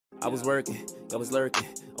I was working, I was lurking,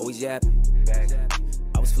 always yapping.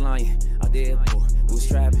 I was flying out the airport, we was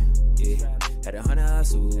trapping. Yeah, had 100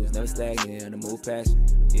 hustles, never stagnant, on the move passion.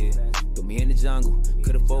 Yeah, threw me in the jungle,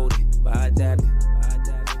 could have folded, but I adapted. Had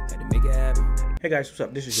to make it happen. Hey guys, what's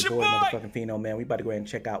up? This is your boy, motherfucking Fino, man. We about to go ahead and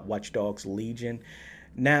check out Watch Dogs Legion.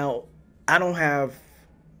 Now, I don't have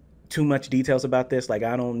too much details about this. Like,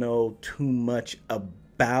 I don't know too much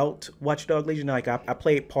about Watch Dogs Legion. Like, I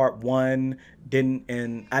played part 1,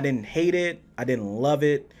 and I didn't hate it. I didn't love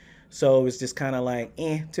it. So it was just kind of like,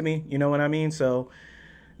 to me. You know what I mean? So,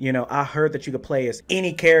 you know, I heard that you could play as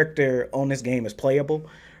any character on this game is playable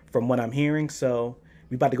from what I'm hearing. So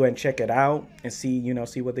we about to go ahead and check it out and see, you know,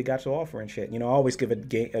 see what they got to offer and shit. You know, I always give a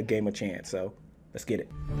game a chance. So let's get it.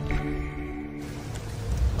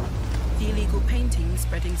 The illegal paintings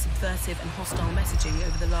spreading subversive and hostile messaging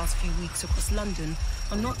over the last few weeks across London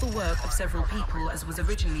are not the work of several people, as was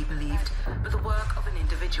originally believed, but the work of an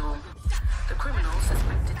individual. The criminal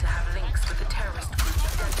suspected to have links with the terrorist group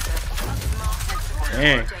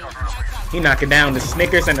Dang. He knocking down the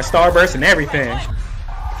Snickers and the Starburst and everything.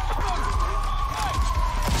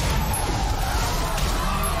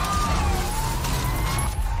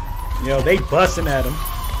 Yo, they busting at him.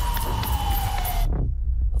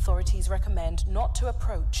 Authorities recommend not to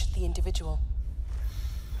approach the individual.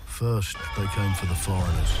 First, they came for the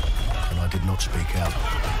foreigners, and I did not speak out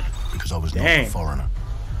because I was not a foreigner.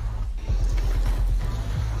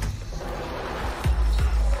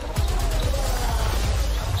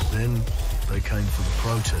 Then they came for the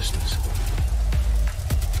protesters,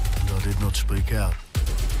 and I did not speak out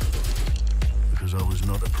because I was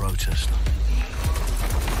not a protester.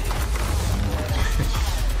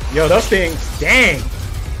 Yo, those things, dang.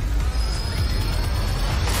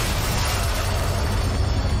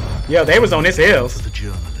 Yo, they was on his heels. For the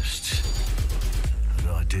journalists, and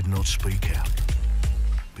I did not speak out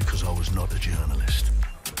because I was not a journalist.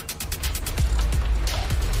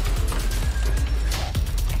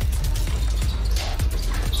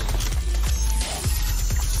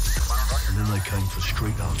 And then they came for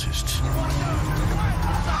street artists, and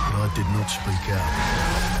I did not speak out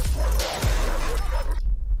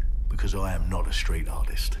because I am not a street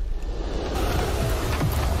artist.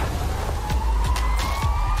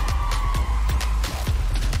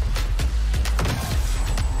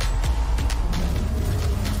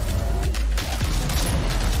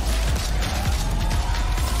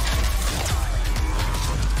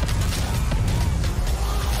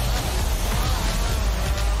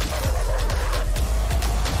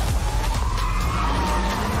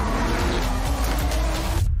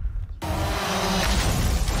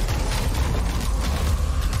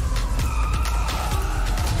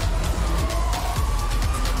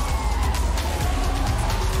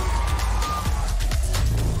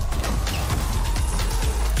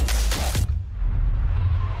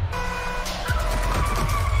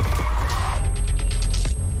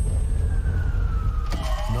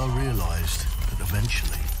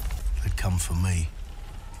 Eventually, they'd come for me,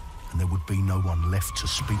 and there would be no one left to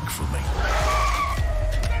speak for me.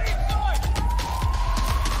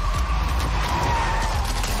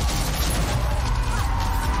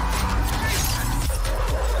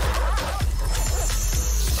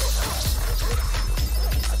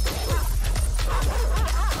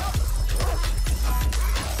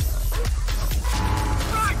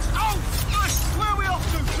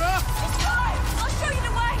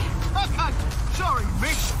 Sorry,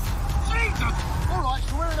 miss. Jesus! All right,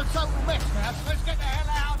 so we're in a total mess now, so let's get the hell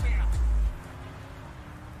out of here.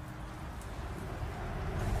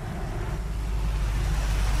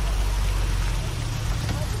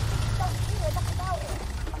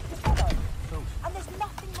 And there's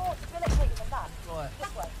nothing more debilitating than that. Right.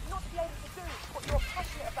 This way, not to be able to do what you're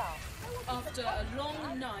passionate about. After a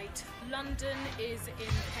long night, London is in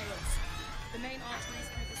chaos. The main arteries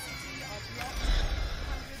through the city are blocked.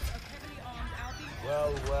 Hundreds of heavily armed Albion...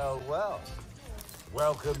 Well, well, well.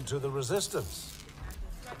 Welcome to the Resistance.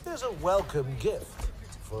 Here's a welcome gift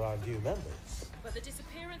for our new members. But the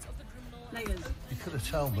disappearance of the criminal... You could have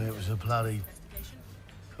told me it was a bloody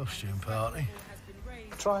costume party.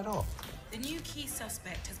 Try it on. The new key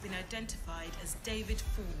suspect has been identified as David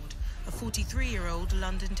Ford, a 43-year-old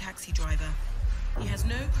London taxi driver. He has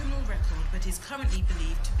no criminal record, but is currently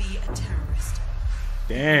believed to be a terrorist.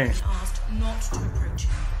 Dang. He's been asked not to approach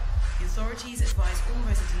him. The authorities advise all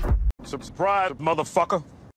residents... Surprise, motherfucker.